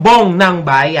Sumbong ng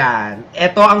Bayan.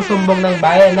 Ito ang sumbong ng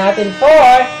bayan natin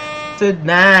for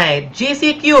tonight.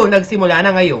 GCQ, nagsimula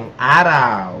na ngayong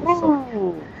araw. So,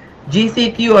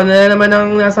 GCQ, ano na naman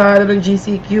ang nasa ng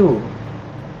GCQ?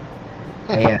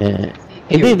 Ayan.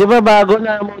 Hindi, di ba bago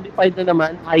na modified na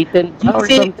naman? Heightened or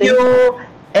something? GCQ,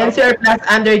 NCR Plus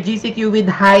under GCQ with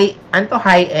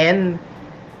high-end.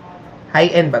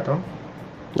 High-end ba to?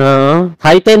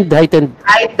 Heightened.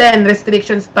 Heightened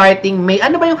restriction starting May.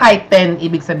 Ano ba yung heightened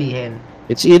ibig sabihin?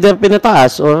 It's either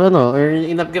pinataas or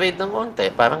in-upgrade ng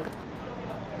konti. Parang,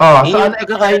 So ano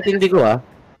pagkakaintindi ko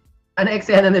Ano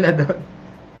eksena nila doon?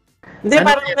 Hindi,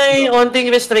 parang may onting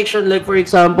restriction. Like for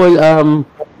example,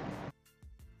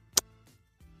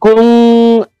 kung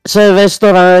sa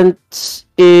restaurants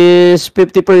is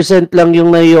 50% lang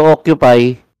yung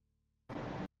nai-occupy,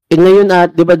 ngayon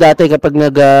di ba dati kapag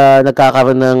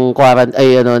nagkakaroon ng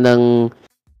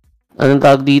anong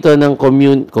tawag dito ng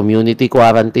community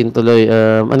quarantine tuloy.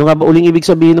 Ano nga ba uling ibig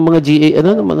sabihin ng mga GA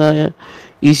ng mga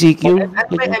ECQ?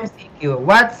 Ano ba MCQ?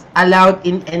 What's allowed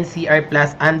in NCR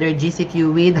Plus under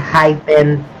GCQ with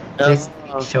heightened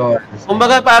restrictions?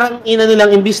 Kumbaga parang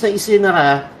lang imbis na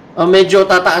isinara, medyo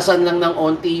tataasan lang ng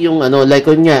onti yung like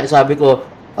kunya, sabi ko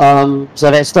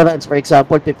sa restaurants, for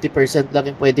example, 50%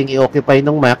 lang yung pwedeng i-occupy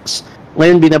ng max.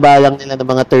 Ngayon, binabalang nila ng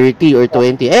mga 30 or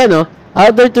 20.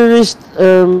 Outdoor tourist,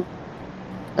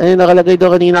 nakalagay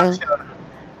doon kanina.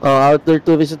 Outdoor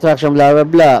tourist attraction, blah, blah,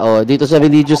 blah. Dito sa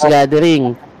religious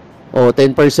gathering,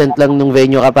 10% lang ng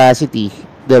venue capacity.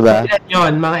 Diba? Ilan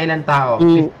yun? Mga ilang tao?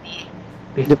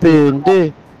 50?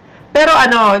 Depende. Pero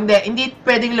hindi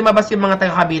pwedeng lumabas yung mga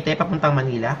taga Cavite papuntang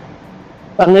Manila?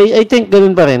 I think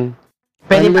ganun pa rin.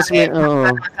 Pwede pa rin.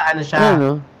 Nasa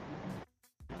siya?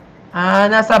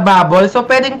 Nasa bubble. So,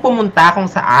 pwedeng pumunta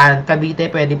kung saan. Cavite,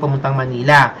 pwedeng pumuntang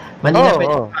Manila. Manila,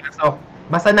 pwedeng pumasok.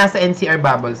 Basta nasa NCR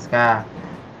bubbles ka.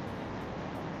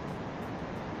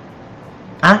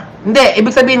 Hindi.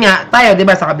 Ibig sabihin nga, tayo, di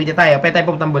ba, sa Cavite tayo, pwede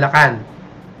tayo pumuntang Bulacan.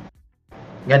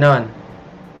 Ganon.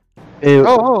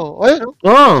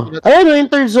 Ayun,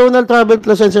 interzonal travel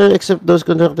plus NCR except those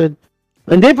conducted.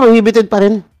 Hindi, prohibited pa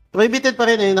rin. Prohibited pa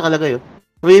rin, nakalagay.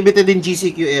 Prohibited in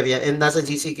GCQ area and nasa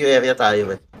GCQ area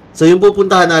tayo. So, yung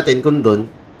pupuntahan natin kung doon.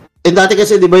 And dati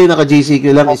kasi, di ba yung naka-GCQ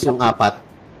lang is yung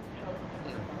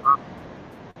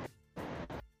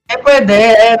 4?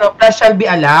 Pwede. Plus shall be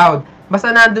allowed.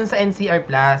 Basta nandun sa NCR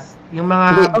Plus. Yung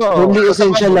mga... Hindi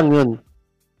essential lang yun.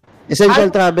 Essential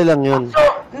travel lang yun. So,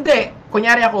 hindi.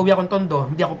 Kunyari ako, uwi akong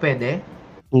Tondo. Hindi ako pwede?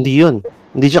 Hindi yun.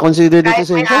 Hindi siya considered as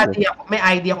essential. May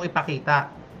ID ako ipakita.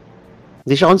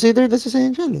 Hindi siya considered as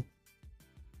essential.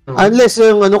 Unless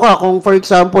yung kung for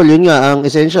example, yun nga, ang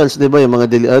essentials, di ba, yung mga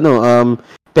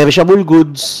perishable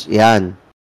goods, yan.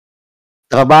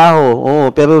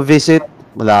 Trabaho, pero visit,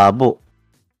 malabo.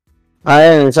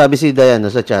 Ayan, sabi si Diane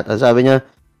sa chat. Sabi niya,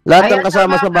 lahat ng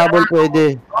kasama sa bubble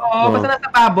pwede. Basta nasa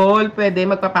bubble, pwede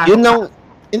magpapasok. Yun lang,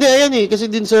 hindi, ayan kasi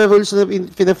din sa rules na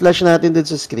pina-flash natin din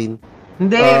sa screen.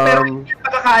 Hindi, pero yung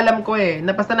pagkakaalam ko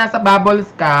na basta nasa bubbles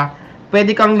ka,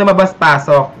 pwede kang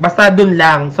lumabas-pasok. Basta dun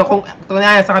lang. So, kung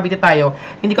sa Cavite tayo,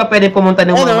 hindi ka pwede pumunta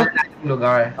ng mga malaking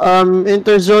lugar.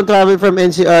 Interzone travel from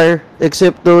NCR,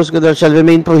 except those that shall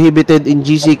remain prohibited in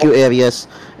GCQ areas.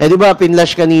 Di ba,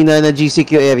 pinlash kanina na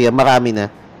GCQ area, marami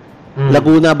na.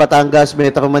 Laguna, Batangas,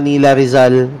 Metro Manila,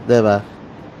 Rizal, di ba?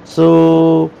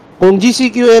 So, kung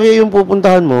GCQ area yung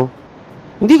pupuntahan mo,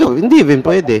 hindi rin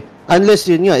pwede.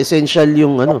 Unless yun nga, essential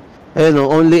yung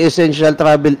only essential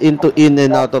travel in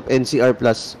and out of NCR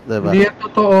Plus, diba? Hindi yan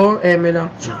totoo, lang.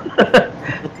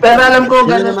 Pero alam ko,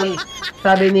 gano'n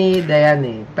sabi ni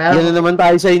Diane Pero, yan na naman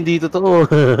tayo sa hindi totoo.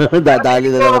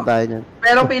 Dadali na naman tayo niyan.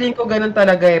 Pero feeling ko gano'n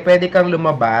talaga pwede kang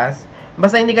lumabas.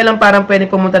 Basta hindi ka lang parang pwede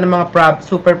pumunta ng mga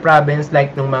super province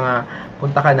like nung mga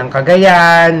punta ka ng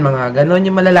Cagayan, mga gano'n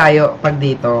yung malalayo pag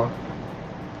dito.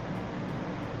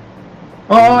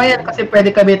 Yan. Kasi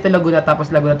pwede Cavite, Laguna,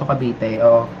 tapos Laguna to Cavite.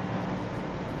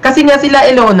 Kasi nga sila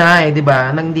Ilona di ba?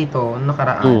 Nang dito,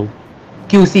 nakaraan.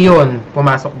 QC yun,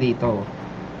 pumasok dito.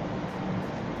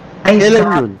 Ay, kailan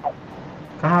yun?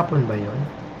 Kahapon ba yun?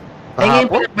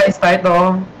 Ngayon pa ba start,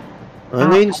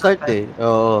 Ngayon start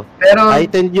Pero,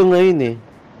 heightened yung ngayon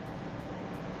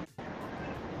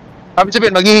Sabi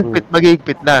sabihin,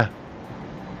 maghihigpit na.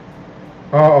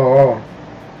 Oo.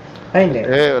 Ay, hindi.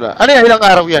 Wala. Ano yan? Ilang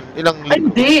araw yan? Ilang linggo? Ay,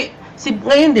 hindi.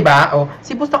 Ngayon, di ba?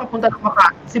 Si Boss nakapunta ng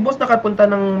Makati. Si Boss nakapunta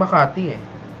ng Makati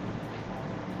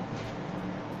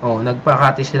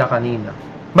nagpakati sila kanina.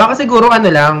 Baka siguro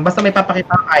lang, basta may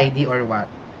papakita ang ID or what.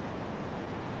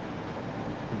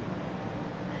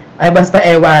 Ay, basta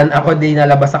ewan, ako di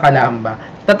nalabas sa Calamba.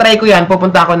 Tatry ko yan,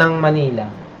 pupunta ako ng Manila.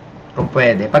 Kung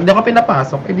pwede. Pag di ako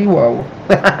pinapasok, edi wow.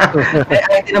 May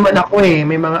ID naman ako eh.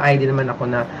 May mga ID naman ako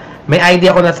na, may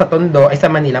ID ako na sa Tondo, sa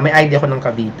Manila, may ID ako ng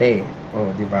Cavite.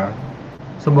 Oh, di ba?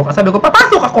 Subukan. Sabi ko,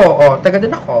 papasok ako. Oh, taga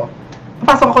din ako.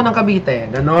 Papasok ako ng Cavite.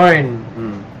 Ganon.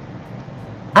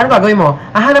 Ano gagawin mo?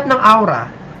 Hahanap ng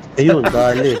aura. Ayun,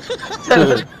 dali.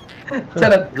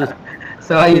 Charot.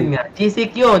 So, ayun nga.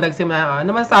 GCQ, nagsimula.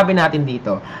 Ano man sabi natin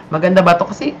dito? Maganda ba to?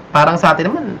 Kasi parang sa atin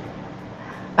naman,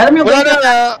 alam mo yung... Wala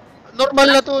na, normal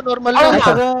na to, normal na.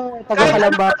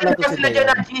 Taga-kalambak na to sila dyan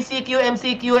na GCQ,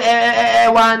 MCQ,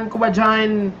 ewan ko ba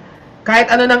dyan.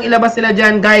 Kahit ano nang ilabas sila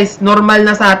dyan, guys, normal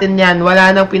na sa atin yan.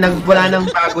 Wala nang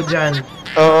bago dyan.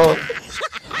 Oo.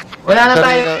 Wala na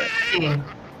tayo.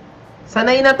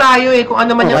 Sanay na tayo eh, kung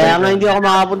ano man yung... Kaya nga hindi ako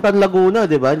makapunta ng Laguna,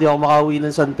 di ba? Hindi ako makauwi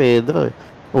ng San Pedro eh.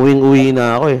 Uwing-uwi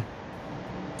na ako eh.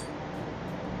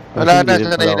 Wala na,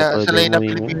 sanay na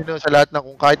Pilipino sa lahat na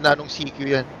kung kahit na anong CQ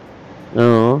yan.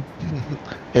 Oo.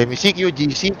 MECQ,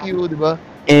 GCQ, di ba?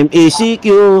 MECQ.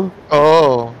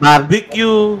 Oo.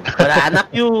 Barbecue. Wala anak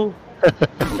you.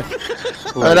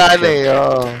 Wala na eh,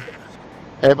 oo.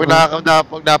 Eh, pag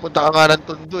napunta ka nga ng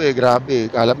Tondo eh,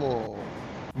 grabe. Kala mo,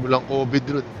 bulang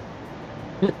COVID ron.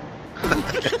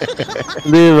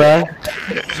 Di ba?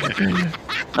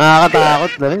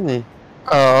 Nakakatakot na rin eh.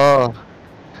 Oo.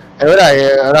 Eh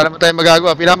wala naman tayong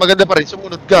magagawa. Pinakamaganda pa rin,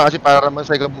 sumunod ka kasi para naman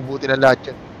sa ikabubuti ng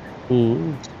lahat yan.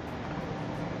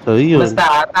 So yun.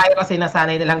 Basta tayo kasi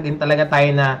nasanay na lang din talaga tayo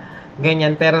na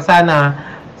ganyan. Pero sana,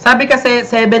 sabi kasi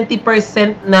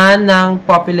 70% na ng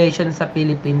population sa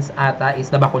Philippines ata is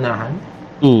nabakunahan.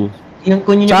 Yung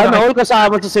sana all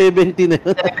kasama sa 70 na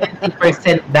yun.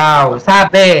 70% daw.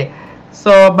 Sabi. So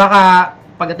baka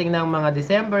pagdating ng mga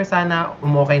December, sana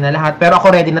umokay na lahat. Pero ako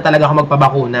ready na talaga ako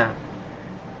magpabakuna.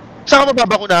 Saan ka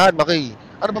mababakunahan, Maki?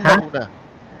 Ano bang bakuna?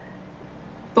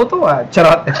 Totoo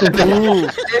charot.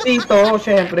 Dito,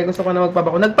 syempre, gusto ko na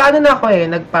magpabakuna. Nagpaano na ako eh,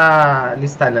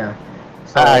 nagpalista na.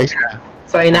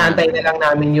 So inaantay na lang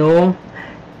namin yung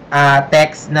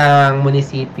text ng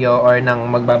munisipyo or ng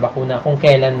magbabakuna kung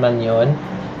kailan man yon.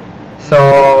 So,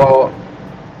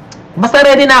 basta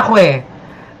ready na ako eh.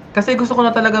 Kasi gusto ko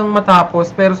na talagang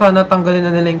matapos, pero sana tanggalin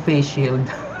na nila yung face shield.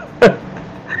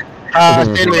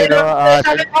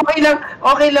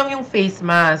 Okay lang yung face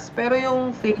mask, pero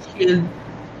yung face shield,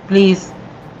 please,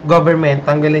 government,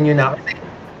 tanggalin nyo na. Kasi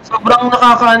sobrang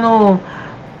nakakaano,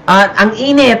 ang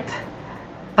init.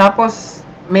 Tapos,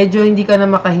 medyo hindi ka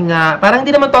na makahinga. Parang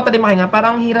hindi naman totally makahinga,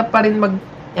 parang hirap pa rin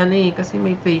kasi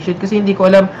may face shield. Kasi hindi ko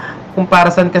alam kung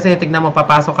para saan kasi, tignan mo,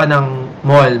 papasok ka ng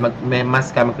mall, may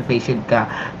mask ka, mag-face shield ka.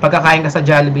 Pagkakain ka sa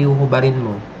Jollibee, uhubarin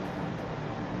mo.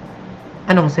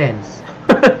 Anong sense?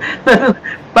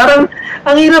 Parang,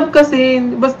 ang hirap kasi,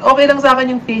 basta okay lang sa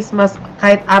akin yung face mask,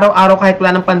 kahit araw-araw, kahit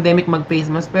wala ng pandemic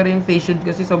mag-face mask, pero yung face shield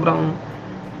kasi sobrang,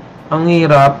 ang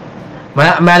hirap.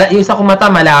 Yung isa kong mata,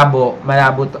 malabo.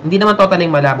 Hindi naman totally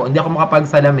malabo, hindi ako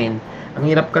makapagsalamin. Ang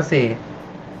hirap kasi,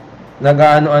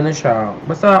 nag-ano siya.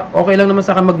 Basta, okay lang naman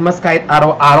sa akin mag-mask kahit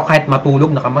araw-araw, kahit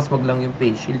matulog, naka-mask, wag lang yung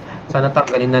face shield. Sana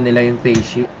tanggalin na nila yung face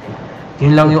shield.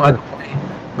 Yun lang yung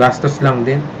gastos lang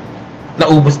din.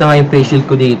 Naubos na nga yung face shield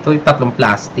ko dito, yung 3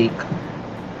 plastic.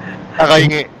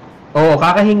 Kakahingi. Oo,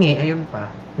 kakahingi. Ayun pa.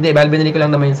 Hindi, binili ko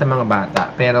lang naman yun sa mga bata.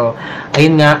 Pero,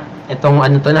 ayun nga, itong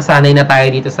nasanay na tayo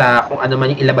dito sa kung ano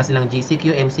man yung ilabas nilang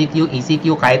GCQ, MCQ,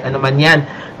 ECQ, kahit ano man yan.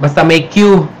 Basta may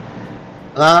Q.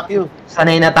 Q.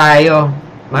 Sanay na tayo.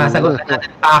 Masagot na natin,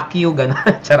 Q,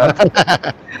 gano'n. Charot.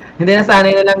 Hindi,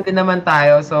 nasanay na lang din naman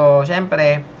tayo. So,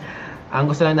 syempre, ang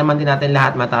gusto lang naman din natin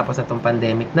lahat matapos na itong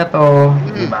pandemic na to,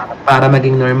 diba? Para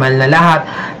maging normal na lahat.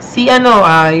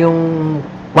 Yung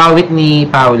wawit ni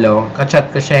Paulo,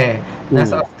 kachat ko siya eh.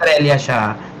 Nasa Australia siya.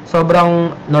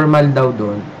 Sobrang normal daw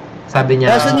doon. Sabi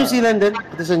niya... Sa New Zealand din?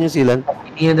 Sa New Zealand?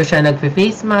 Hindi daw siya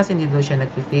nagpe-face mask, hindi daw siya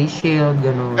nagpe-face shield,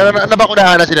 gano'n. Pero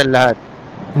nabakunahan na silang lahat.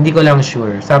 Hindi ko lang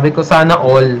sure. Sabi ko sana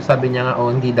all. Sabi niya nga,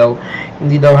 hindi daw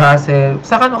hassle.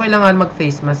 Sa akin okay lang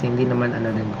mag-face mask, hindi naman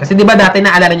din. Kasi di ba dati,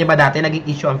 naalala niyo ba dati, naging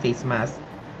issue ang face mask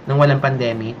nung walang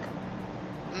pandemic?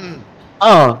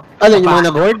 Yung mga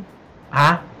nag-hoard?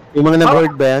 Ha? Yung mga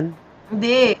nag-hoard ba yan?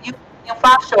 Hindi. Yung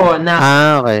fashion na,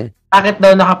 okay. Bakit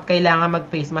daw kailangan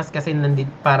mag-face mask kasi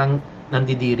parang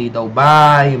nandidiri daw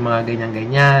ba, yung mga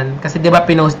ganyan-ganyan. Kasi di ba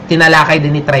tinalakay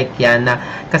din ni Trike yan na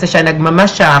kasi siya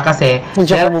nagmamas siya kasi saan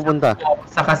siya pumupunta?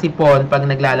 Sa Kasipon, pag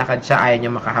naglalakad siya, ayaw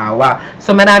niya makahawa.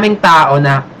 So maraming tao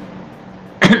na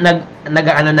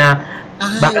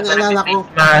bakit na face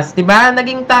mask, di ba?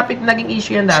 Naging topic, naging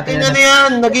issue yan dati.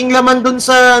 Yan, naging laman dun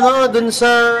sa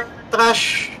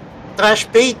trash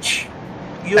page.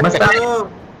 Yung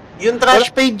Yung trash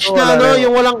page na ano,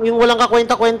 yung walang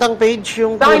kakwenta-kwentang page,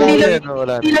 yung hindi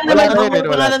lang naman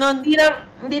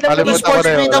Esports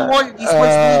Freedom Hall.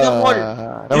 Esports Freedom Hall.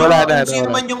 Yung sino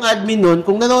man yung admin nun,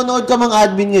 kung nanonood ka mang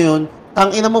admin ngayon,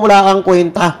 tangina mo wala kang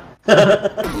kwenta.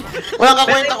 Walang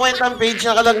kakwenta-kwentang page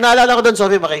na naalala ko doon,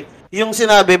 sorry Maki. Yung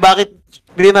sinabi, bakit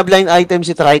blind item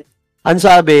si Trite? Ang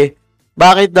sabi,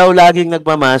 bakit daw laging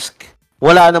nagmamask?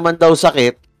 Wala naman daw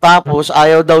sakit. Tapos,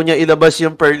 ayaw daw niya ilabas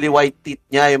yung pearly white teeth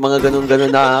niya, yung mga ganun-ganun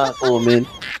na comment.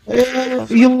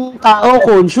 Yung tao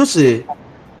conscious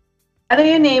Ano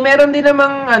yun meron din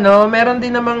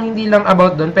namang hindi lang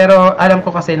about doon, pero alam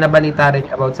ko kasi nabalita rin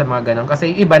about sa mga ganun.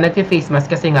 Kasi yung iba, nagki-face mask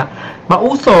kasi nga,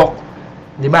 mausok.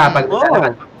 Di ba? Pag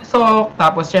mausok,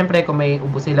 tapos syempre kung may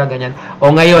ubo sila, ganyan. O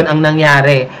ngayon, ang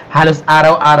nangyari, halos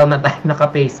araw-araw na tayo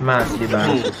naka-face mask, di ba?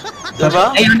 So,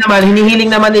 ayun naman,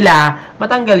 hinihiling naman nila,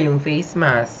 matanggal yung face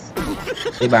mask.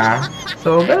 Diba?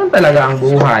 So, ganun talaga ang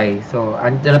buhay. So,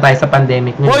 andyan na tayo sa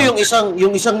pandemic niya.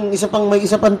 May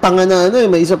isa pang tanga na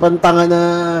may isa pang tanga na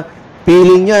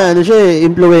feeling niya,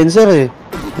 influencer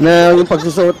na yung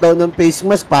pagsusuot daw ng face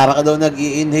mask, para ka daw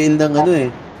nag-i-inhale ng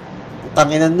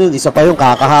tanginan nun, isa pa yung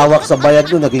kakahawak sa bayag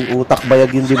nun, naging utak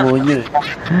bayag yung demonyo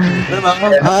Diba?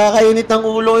 Nakakainit ng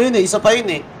ulo yun isa pa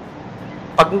yun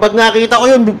Pag nakita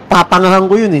ko yun, papangahan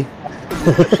ko yun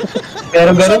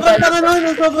Pero ganun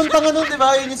sobrang tanga nun,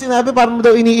 diba? Yun yung sinabi, parang mo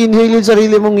daw ini-inhale yung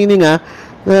sarili mong hininga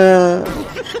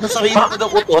na sarili mo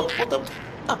daw utot.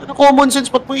 Common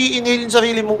sense, ba't mo i-inhale yung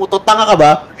sarili mong utot? Tanga ka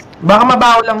ba? Baka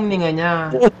mabaho lang hininga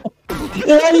niya.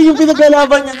 Yung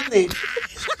pinaglalaban niya nun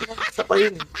Isa pa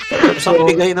yun Isang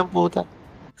bigay ng puta.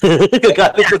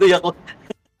 Gagalit ko na ako.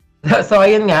 So,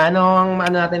 ayun nga, ano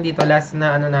natin dito, last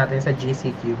na natin sa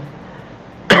GCQ.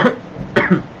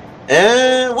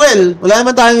 Wala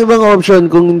naman tayong ibang option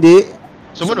kung hindi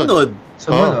Sumunod.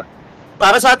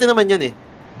 Para sa atin naman yan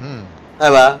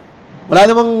Diba? Wala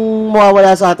namang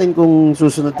mawawala sa atin kung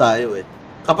susunod tayo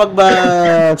Kapag ba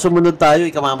sumunod tayo,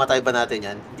 ikamamatay ba natin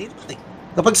yan? Hindi naman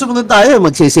Kapag sumunod tayo,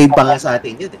 magsisave pa nga sa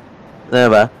atin yun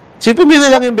Diba? Siyempre mo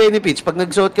na lang yung benefits. Pag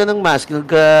nagsuot ka ng mask,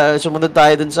 sumunod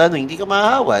tayo dun sa hindi ka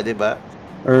mahahawa, diba?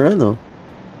 Or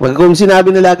wag kung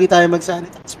sinabi na lagi tayo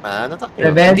mag-sanitize,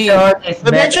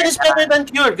 Prevention is better than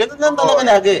cure. Ganun lang talaga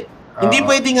lagi. Hindi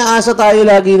pwedeng aasa tayo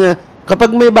lagi na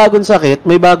kapag may bagong sakit,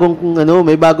 may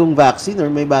bagong vaccine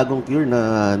or may bagong cure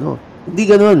na Hindi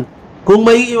ganun. Kung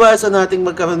may iwasan nating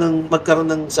magkaroon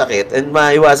ng sakit and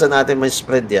maiwasan natin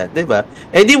ma-spread yan, 'di ba?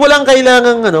 Di walang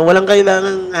kailangang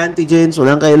antigens,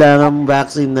 walang kailangang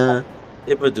vaccine na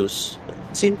i-produce.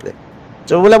 Simple.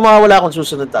 So walang mawawala kung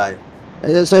susunod tayo.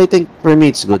 So I think for me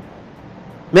it's good.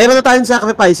 Meron na tayong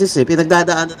sacrifices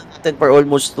pinagdadaanan na natin for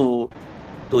almost 2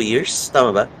 years, tama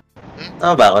ba?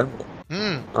 Tama ba ako?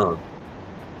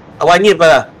 1 year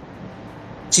pala.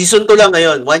 Season 2 lang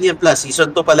ngayon, 1 year plus,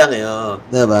 season 2 pa lang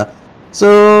diba? So,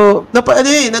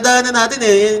 nadaanan natin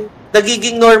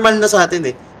nagiging normal na sa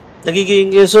atin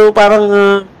so parang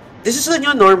this is the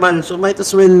new normal, so might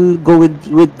as well go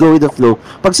with the flow.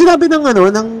 Pag sinabi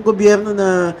ng gobyerno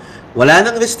na wala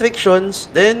nang restrictions,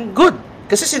 then good.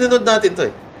 Kasi sinunod natin to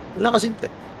Wala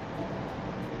kasimple.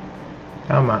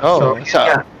 Tama. So,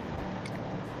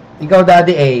 ikaw,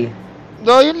 Daddy A.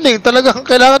 Yun lang.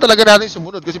 Kailangan talaga natin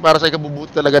sumunod kasi para sa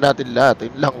ikabubuti talaga natin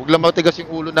lahat. Yun lang. Huwag lang matigas yung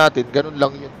ulo natin. Ganun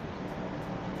lang yun.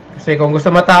 Kasi kung gusto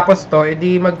matapos to,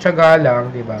 edi magtiyaga lang,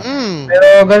 di ba? Pero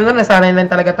ganun na, nasanay lang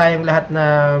talaga tayong lahat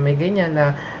na may ganyan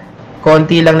na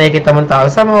konti lang nakikita mong tao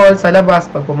sa mall, sa labas,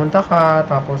 pag pumunta ka,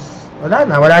 tapos wala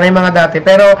na yung mga dati.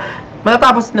 Pero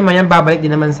matatapos naman yan, babalik din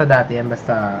naman sa dati yan,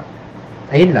 basta,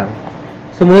 ayun lang.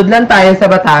 Sumunod lang tayo sa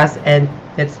batas and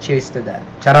let's cheers to that.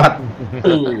 Charot.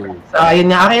 So, ayun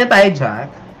nga, akin na tayo,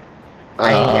 Jack.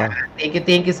 Ayan.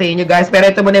 Thank you sa inyo, guys. Pero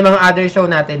ito muna yung mga other show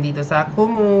natin dito sa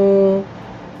Kumu.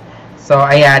 So,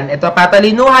 ayan. Ito,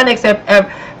 patalinuhan except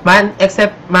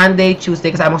Monday,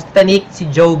 Tuesday. Kasama ko si Tanik, si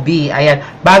Joe B. Ayan.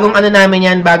 Bagong namin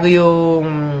yan, bago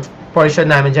yung portion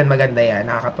namin dyan. Maganda yan.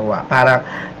 Nakakatuwa. Parang,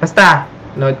 basta,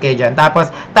 nood kayo dyan. Tapos,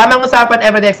 tamang usapan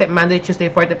everyday except Monday, Tuesday,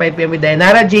 45pm with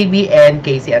Dayanara, JB, and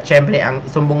Casey. At syempre, ang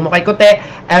isumbong mo kay Kote,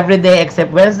 everyday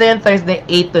except Wednesday and Thursday,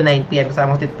 8 to 9pm.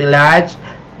 Kasama ko si Tilaj,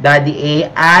 Daddy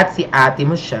A, at si Ate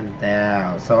mo,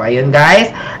 Chantel. So, ayun guys.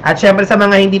 At syempre sa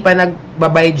mga hindi pa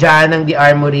nagbabay dyan ng The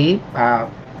Armory,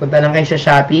 punta lang kayo sa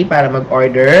Shopee para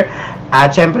mag-order.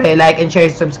 At syempre, like and share,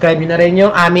 subscribe nyo na rin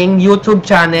yung aming YouTube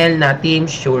channel na Team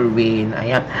Surewin.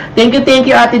 Ayan. Thank you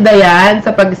Ate Dayan sa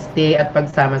pag-stay at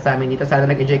pagsama sa amin dito. Sana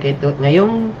nag-enjoy kayo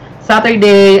ngayong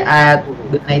Saturday at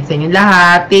good night sa inyo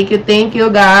lahat. Thank you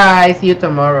guys. See you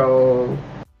tomorrow.